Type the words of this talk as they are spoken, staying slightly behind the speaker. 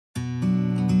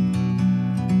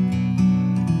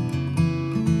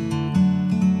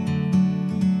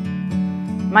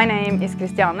My name is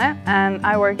Christiane and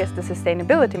I work as the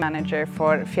Sustainability Manager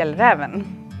for Fjallraven.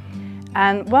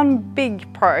 And one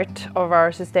big part of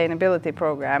our sustainability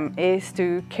program is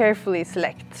to carefully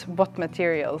select what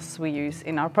materials we use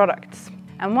in our products.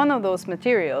 And one of those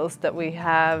materials that we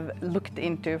have looked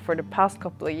into for the past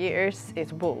couple of years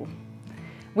is wool.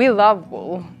 We love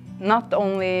wool, not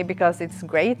only because it's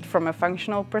great from a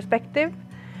functional perspective,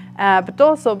 but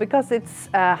also because it's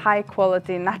a high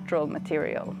quality natural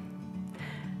material.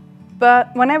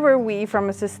 But whenever we, from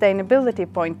a sustainability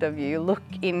point of view, look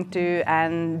into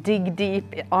and dig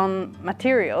deep on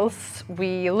materials,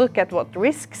 we look at what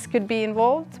risks could be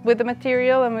involved with the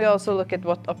material, and we also look at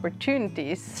what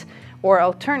opportunities or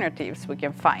alternatives we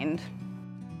can find.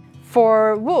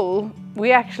 For wool,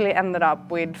 we actually ended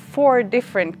up with 4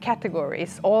 different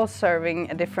categories, all serving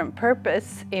a different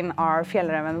purpose in our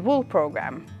Fjallraven Wool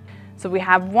Program. So we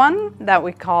have one that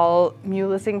we call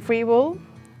mulesing-free wool.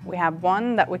 We have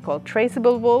one that we call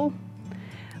traceable wool,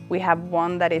 we have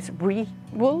one that is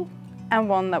re-wool, and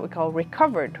one that we call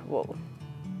recovered wool.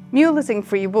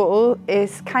 Mulesing-free wool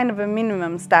is kind of a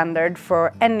minimum standard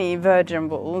for any virgin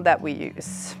wool that we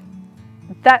use.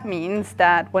 That means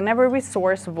that whenever we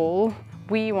source wool,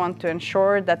 we want to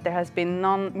ensure that there has been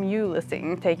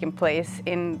non-mulesing taking place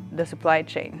in the supply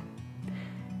chain.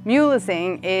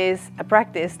 Mulesing is a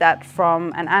practice that,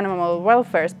 from an animal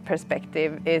welfare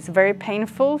perspective, is very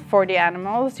painful for the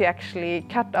animals. You actually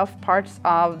cut off parts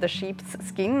of the sheep's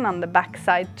skin on the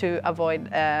backside to avoid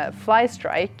a fly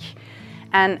strike,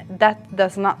 and that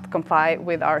does not comply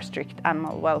with our strict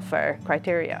animal welfare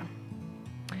criteria.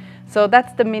 So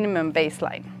that's the minimum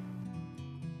baseline.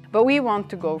 But we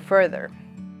want to go further.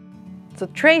 So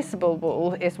traceable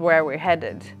wool is where we're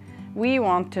headed. We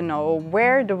want to know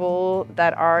where the wool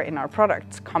that are in our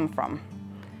products come from.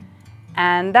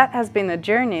 And that has been a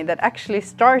journey that actually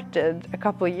started a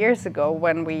couple of years ago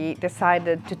when we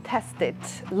decided to test it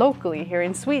locally here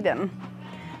in Sweden.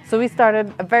 So we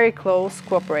started a very close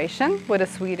cooperation with a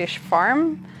Swedish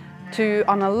farm to,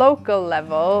 on a local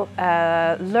level,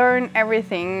 learn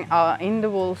everything in the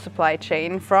wool supply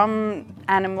chain, from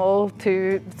animal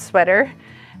to sweater.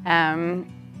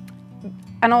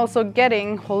 And also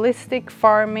getting holistic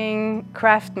farming,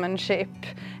 craftsmanship,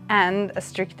 and a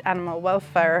strict animal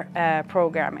welfare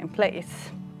program in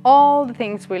place. All the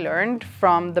things we learned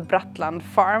from the Brattland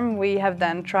farm, we have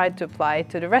then tried to apply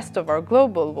to the rest of our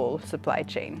global wool supply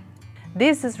chain.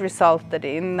 This has resulted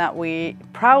in that we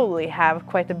proudly have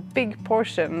quite a big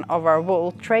portion of our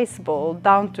wool traceable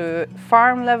down to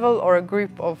farm level or a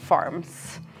group of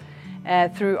farms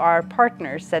through our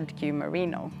partner ZQ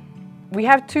Merino. We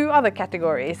have 2 other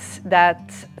categories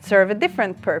that serve a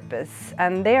different purpose,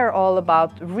 and they are all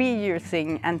about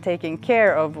reusing and taking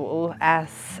care of wool as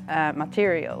a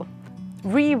material.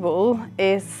 Re-wool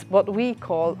is what we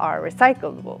call our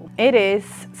recycled wool. It is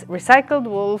recycled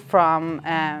wool from,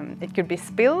 it could be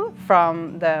spill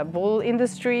from the wool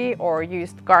industry or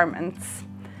used garments.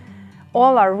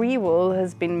 All our re-wool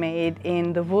has been made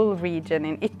in the wool region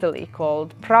in Italy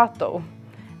called Prato.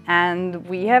 And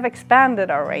we have expanded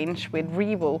our range with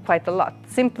re-wool quite a lot,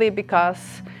 simply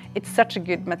because it's such a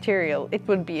good material. It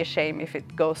would be a shame if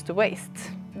it goes to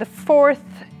waste. The 4th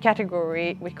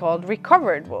category we called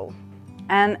recovered wool.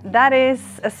 And that is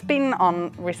a spin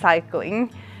on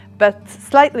recycling, but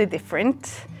slightly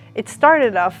different. It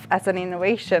started off as an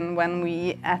innovation when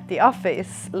we at the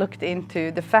office looked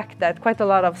into the fact that quite a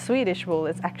lot of Swedish wool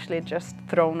is actually just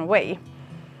thrown away.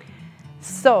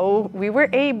 So we were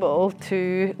able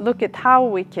to look at how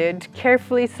we could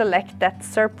carefully select that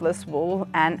surplus wool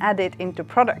and add it into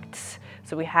products.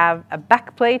 So we have a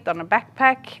backplate on a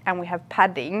backpack, and we have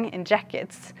padding in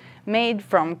jackets made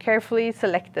from carefully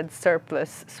selected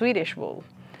surplus Swedish wool.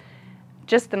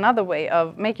 Just another way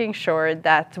of making sure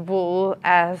that wool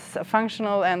as a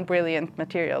functional and brilliant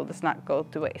material does not go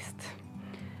to waste.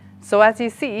 So as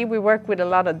you see, we work with a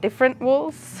lot of different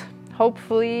wools.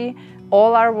 Hopefully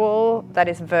all our wool that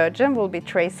is virgin will be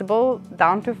traceable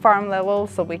down to farm level,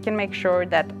 so we can make sure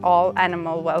that all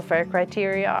animal welfare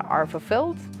criteria are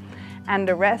fulfilled. And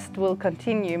the rest will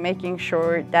continue making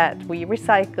sure that we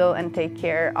recycle and take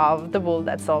care of the wool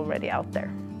that's already out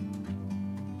there.